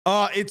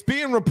It's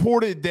being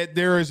reported that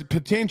there is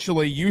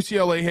potentially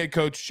UCLA head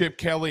coach Chip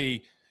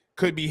Kelly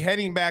could be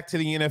heading back to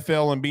the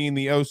NFL and being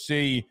the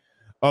OC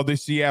of the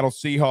Seattle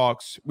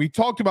Seahawks. We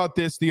talked about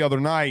this the other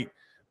night,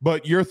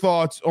 but your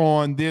thoughts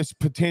on this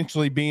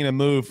potentially being a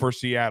move for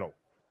Seattle?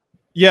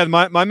 Yeah,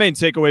 my main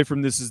takeaway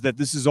from this is that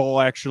this is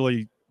all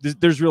actually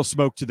there's real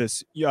smoke to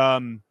this.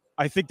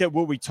 I think that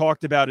what we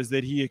talked about is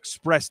that he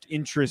expressed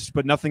interest,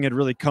 but nothing had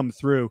really come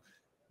through.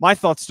 My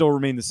thoughts still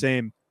remain the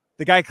same.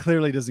 The guy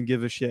clearly doesn't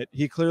give a shit.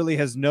 He clearly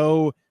has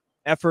no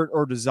effort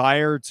or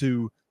desire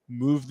to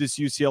move this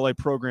UCLA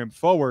program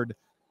forward,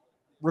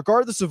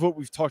 regardless of what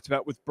we've talked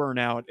about with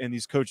burnout and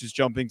these coaches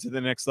jumping to the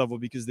next level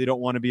because they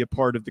don't want to be a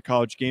part of the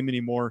college game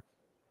anymore.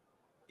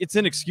 It's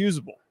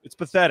inexcusable. It's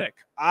pathetic.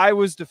 I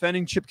was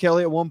defending Chip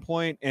Kelly at one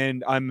point,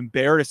 and I'm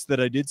embarrassed that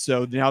I did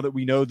so now that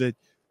we know that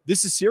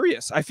this is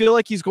serious. I feel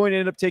like he's going to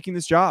end up taking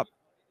this job.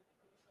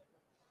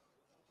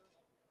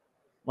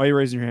 Why are you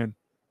raising your hand?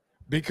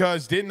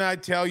 Because didn't I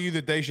tell you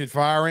that they should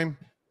fire him?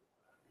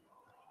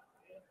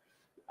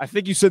 I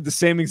think you said the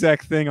same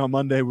exact thing on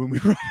Monday when we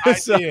were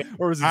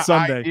or was it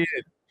Sunday? I did.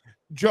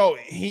 Joe,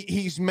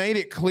 he's made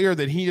it clear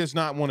that he does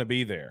not want to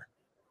be there.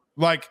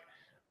 Like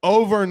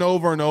over and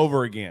over and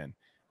over again.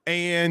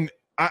 And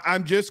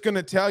I'm just going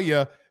to tell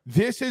you,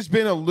 this has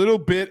been a little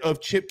bit of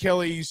Chip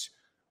Kelly's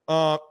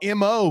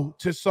MO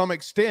to some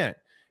extent.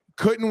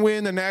 Couldn't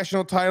win the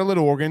national title at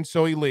Oregon,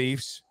 so he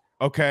leaves.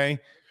 Okay.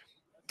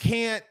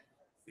 Can't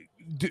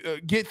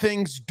get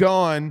things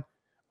done,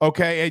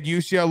 okay, at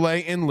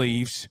UCLA and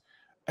leaves.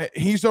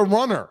 He's a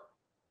runner.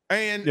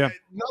 And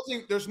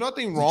there's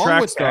nothing wrong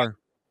with that.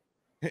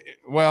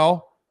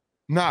 Well,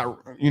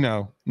 not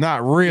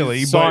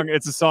really.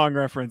 It's a song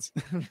reference.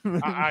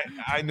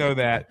 I know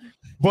that.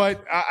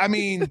 But I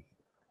mean,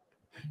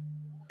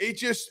 it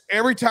just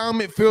every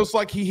time it feels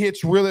like he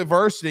hits real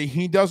adversity,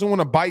 he doesn't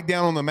want to bite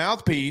down on the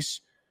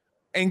mouthpiece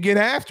and get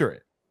after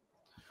it.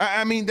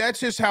 I mean, that's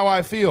just how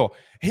I feel.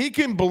 He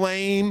can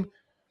blame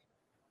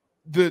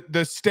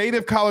the state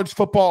of college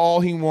football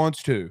all he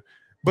wants to.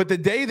 But the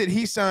day that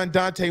he signed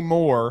Dante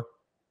Moore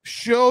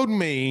showed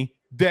me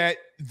that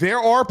there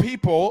are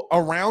people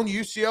around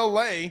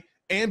UCLA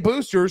and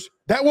boosters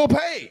that will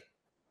pay.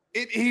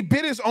 He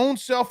bit his own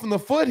self in the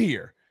foot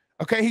here.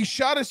 Okay, he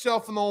shot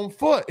himself in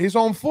his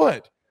own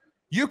foot.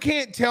 You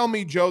can't tell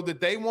me, Joe,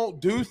 that they won't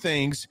do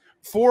things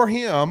for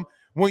him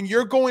when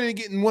you're going and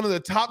getting one of the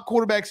top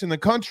quarterbacks in the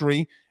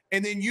country,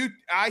 and then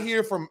I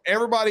hear from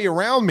everybody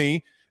around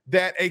me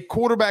that a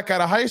quarterback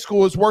out of high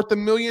school is worth $1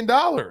 million.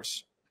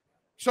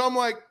 So I'm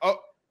like,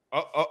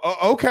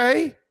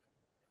 okay.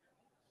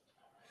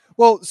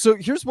 Well, so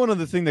here's one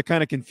other thing that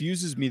kind of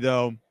confuses me,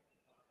 though,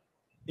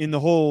 in the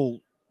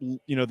whole,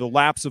 the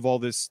lapse of all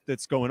this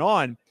that's going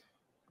on.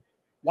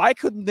 Why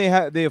couldn't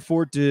they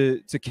afford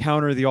to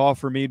counter the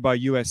offer made by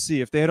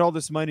USC? If they had all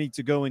this money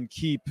to go and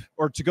keep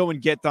or to go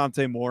and get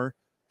Dante Moore,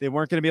 they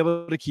weren't going to be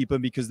able to keep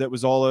him because that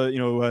was all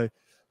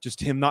just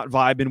him not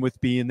vibing with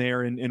being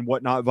there and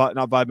whatnot,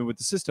 not vibing with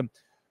the system.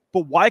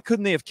 But why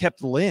couldn't they have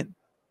kept Lynn?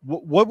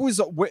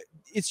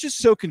 It's just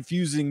so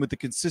confusing with the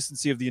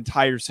consistency of the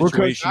entire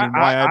situation and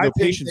why I have no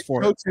patience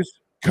for it.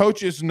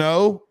 Coaches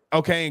know,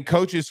 okay, and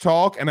coaches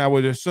talk, and I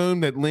would assume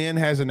that Lynn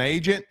has an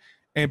agent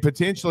and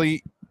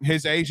potentially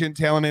his agent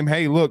telling him,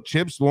 hey, look,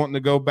 Chip's wanting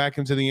to go back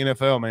into the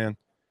NFL, man.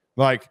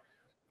 Like,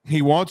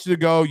 he wants to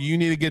go. You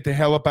need to get the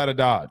hell up out of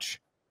Dodge.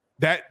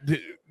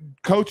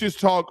 Coaches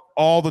talk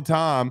all the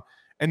time,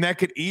 and that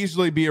could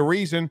easily be a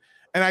reason.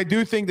 And I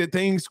do think that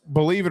things,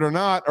 believe it or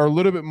not, are a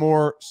little bit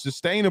more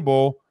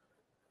sustainable.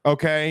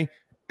 Okay.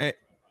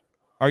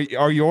 Are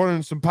you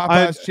ordering some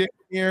Popeye's chicken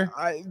here?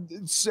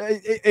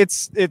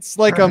 It's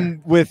like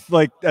I'm with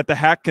at the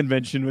hack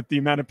convention with the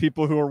amount of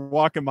people who are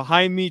walking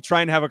behind me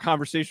trying to have a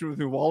conversation with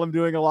me while I'm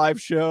doing a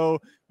live show.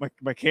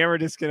 My camera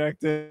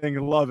disconnecting.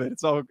 I love it.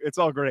 It's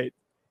all great.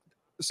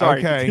 Sorry.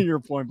 Okay. To your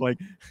point, Blake.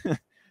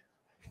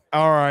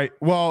 All right.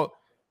 Well,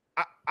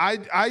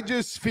 I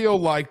just feel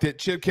like that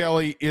Chip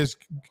Kelly is,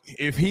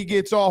 if he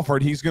gets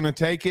offered, he's going to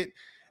take it.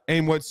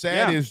 And what's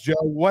sad is, Joe,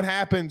 what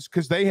happens,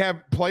 because they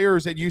have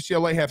players at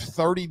UCLA have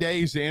 30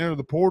 days to enter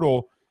the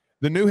portal.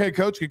 The new head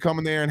coach could come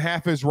in there and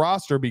half his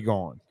roster be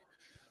gone.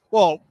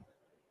 Well,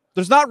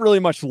 there's not really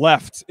much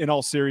left, in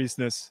all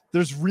seriousness.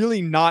 There's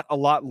really not a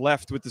lot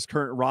left with this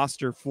current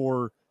roster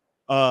for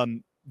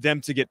them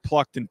to get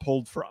plucked and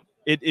pulled from.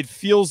 It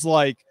feels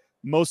like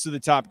most of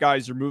the top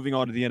guys are moving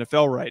on to the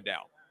NFL right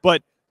now.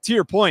 But to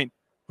your point,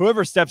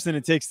 whoever steps in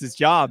and takes this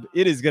job,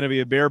 it is going to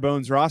be a bare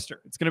bones roster.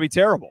 It's going to be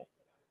terrible.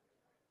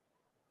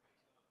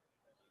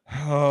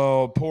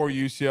 Oh, poor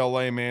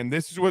UCLA, man.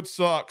 This is what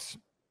sucks.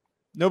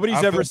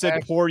 Nobody's ever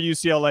said poor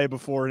UCLA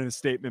before in a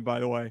statement, by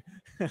the way.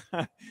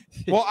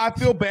 Well, I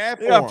feel bad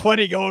for them.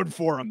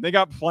 They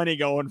got plenty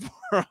going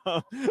for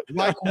them.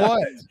 Like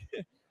what?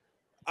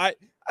 I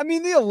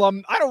mean, the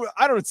alum. I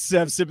don't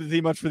have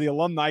sympathy much for the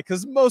alumni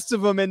because most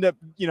of them end up,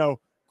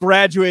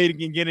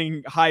 graduating and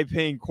getting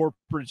high-paying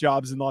corporate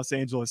jobs in Los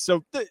Angeles.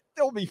 So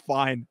they'll be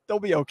fine. They'll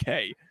be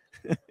okay.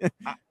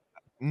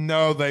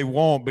 No, they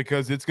won't,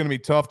 because it's going to be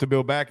tough to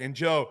build back. And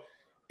Joe,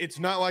 it's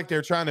not like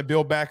they're trying to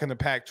build back in the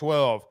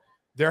Pac-12.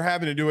 They're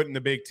having to do it in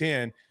the Big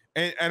Ten.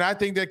 And I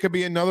think that could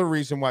be another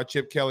reason why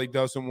Chip Kelly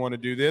doesn't want to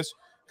do this,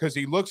 because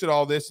he looks at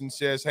all this and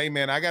says, hey,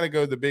 man, I got to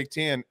go to the Big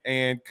Ten,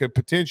 and could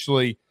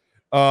potentially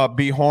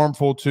be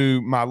harmful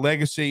to my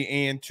legacy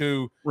and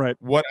to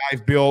what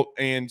I've built.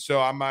 And so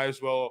I might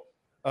as well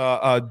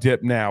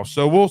dip now.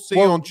 So we'll see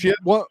on Chip.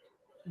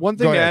 One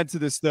thing to add to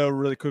this, though,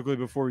 really quickly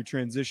before we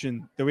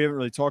transition that we haven't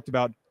really talked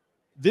about,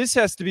 this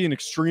has to be an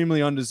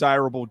extremely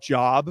undesirable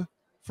job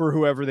for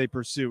whoever they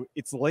pursue.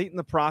 It's late in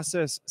the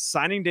process.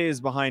 Signing day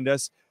is behind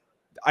us.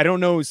 I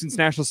don't know, since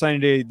National Signing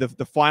Day,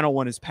 the final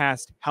one is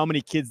passed, how many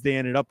kids they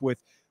ended up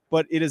with,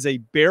 but it is a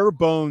bare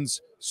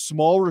bones,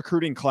 small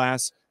recruiting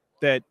class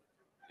that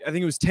I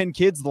think it was 10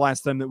 kids the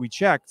last time that we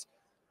checked.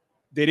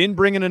 They didn't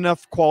bring in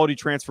enough quality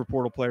transfer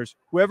portal players.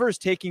 Whoever is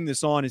taking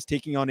this on is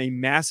taking on a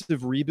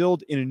massive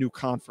rebuild in a new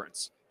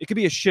conference. It could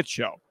be a shit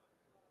show.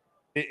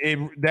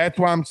 That's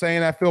why I'm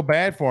saying I feel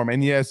bad for them.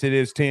 And yes, it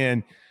is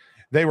 10.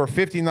 They were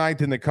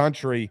 59th in the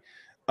country.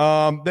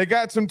 They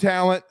got some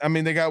talent. I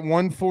mean, they got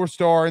 1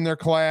 4-star in their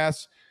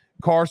class.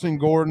 Carson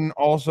Gordon,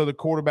 also the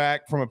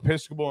quarterback from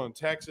Episcopal in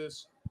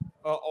Texas,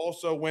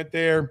 also went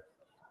there.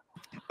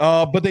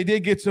 But they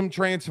did get some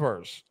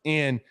transfers.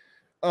 And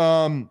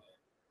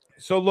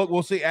so, look,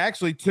 we'll see.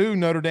 Actually, 2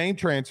 Notre Dame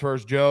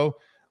transfers, Joe.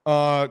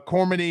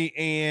 Cormody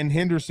and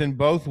Henderson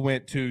both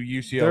went to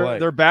UCLA.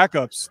 They're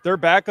backups. They're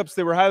backups.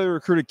 They were highly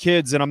recruited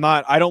kids, and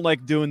I don't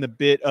like doing the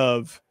bit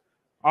of,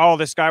 oh,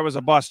 this guy was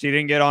a bust. He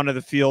didn't get onto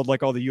the field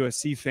like all the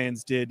USC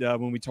fans did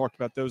when we talked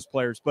about those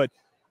players. But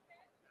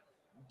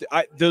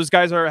those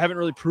guys haven't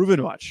really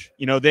proven much.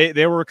 You know,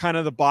 they were kind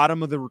of the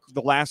bottom of the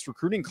last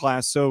recruiting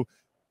class, so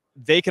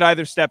they could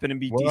either step in and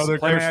be decent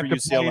players for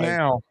UCLA.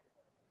 Now.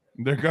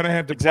 They're going to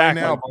have to play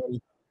now,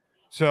 buddy.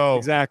 So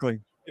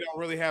exactly, you don't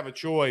really have a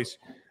choice.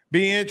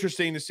 Be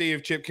interesting to see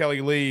if Chip Kelly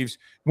leaves.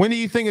 When do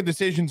you think a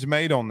decision's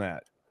made on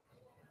that?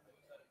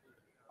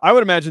 I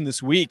would imagine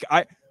this week.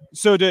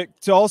 So to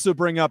also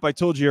bring up, I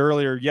told you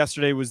earlier,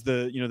 yesterday was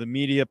the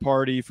media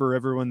party for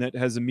everyone that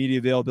has a media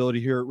availability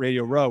here at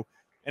Radio Row.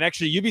 And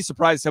actually, you'd be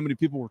surprised how many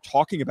people were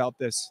talking about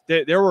this.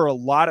 There were a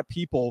lot of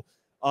people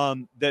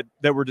that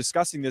were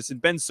discussing this,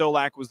 and Ben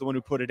Solak was the one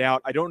who put it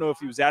out. I don't know if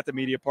he was at the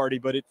media party,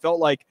 but it felt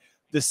like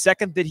the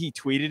second that he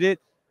tweeted it,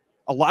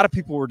 a lot of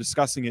people were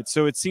discussing it.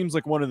 So it seems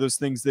like one of those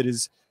things that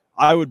is,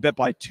 I would bet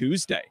by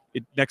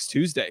next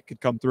Tuesday it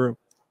could come through.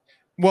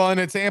 Well, and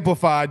it's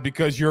amplified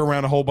because you're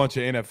around a whole bunch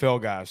of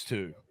NFL guys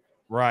too,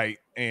 right?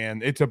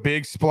 And it's a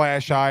big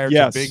splash hire,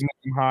 it's a big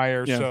name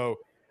hire, so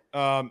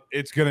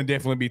it's going to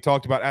definitely be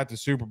talked about at the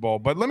Super Bowl.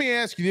 But let me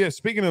ask you this: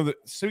 speaking of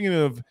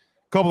a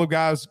couple of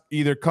guys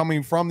either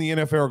coming from the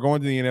NFL or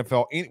going to the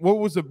NFL,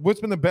 what's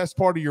been the best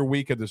part of your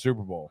week at the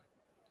Super Bowl?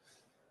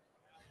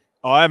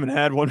 Oh, I haven't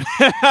had one.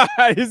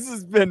 This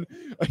has been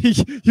 –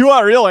 you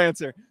want a real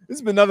answer. This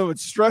has been nothing but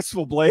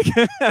stressful, Blake.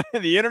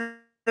 The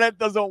internet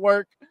doesn't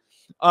work.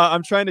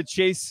 I'm trying to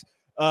chase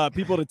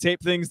people to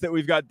tape things that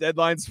we've got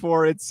deadlines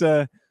for.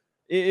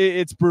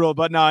 It's brutal.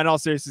 But no, in all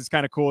seriousness, it's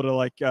kind of cool to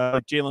like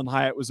Jalen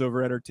Hyatt was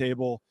over at our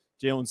table.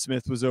 Jalen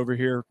Smith was over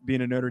here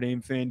being a Notre Dame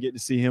fan. Getting to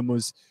see him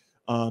was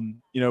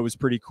was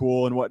pretty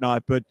cool and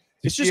whatnot. But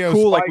it's just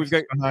cool. Like we've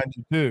got behind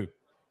you too.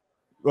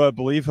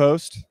 Believe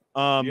host.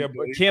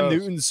 Cam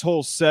Newton's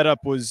whole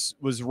setup was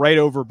right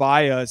over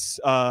by us,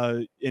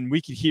 and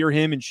we could hear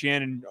him and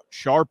Shannon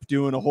Sharp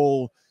doing a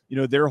whole,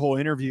 their whole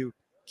interview.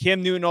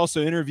 Cam Newton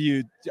also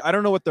interviewed, I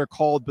don't know what they're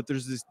called, but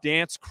there's this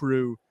dance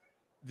crew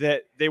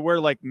that they wear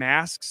like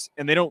masks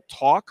and they don't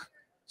talk.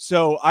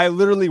 So I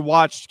literally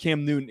watched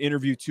Cam Newton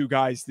interview 2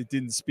 guys that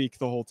didn't speak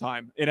the whole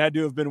time. It had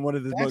to have been one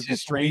of the most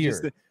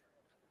strangest.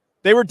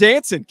 They were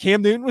dancing.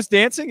 Cam Newton was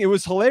dancing. It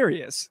was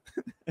hilarious.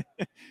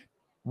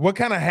 What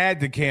kind of hat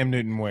did Cam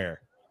Newton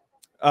wear?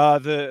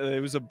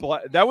 It was a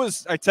black. That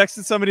was, I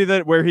texted somebody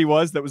where he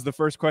was. That was the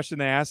first question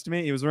they asked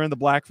me. He was wearing the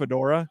black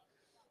fedora.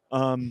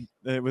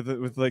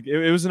 With like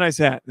it was a nice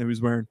hat that he was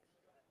wearing.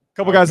 A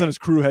couple guys on his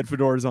crew had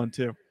fedoras on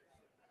too.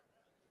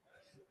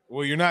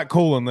 Well, you're not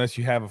cool unless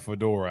you have a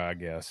fedora, I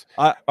guess.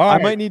 I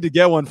might need to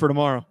get one for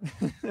tomorrow.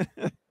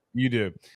 You do.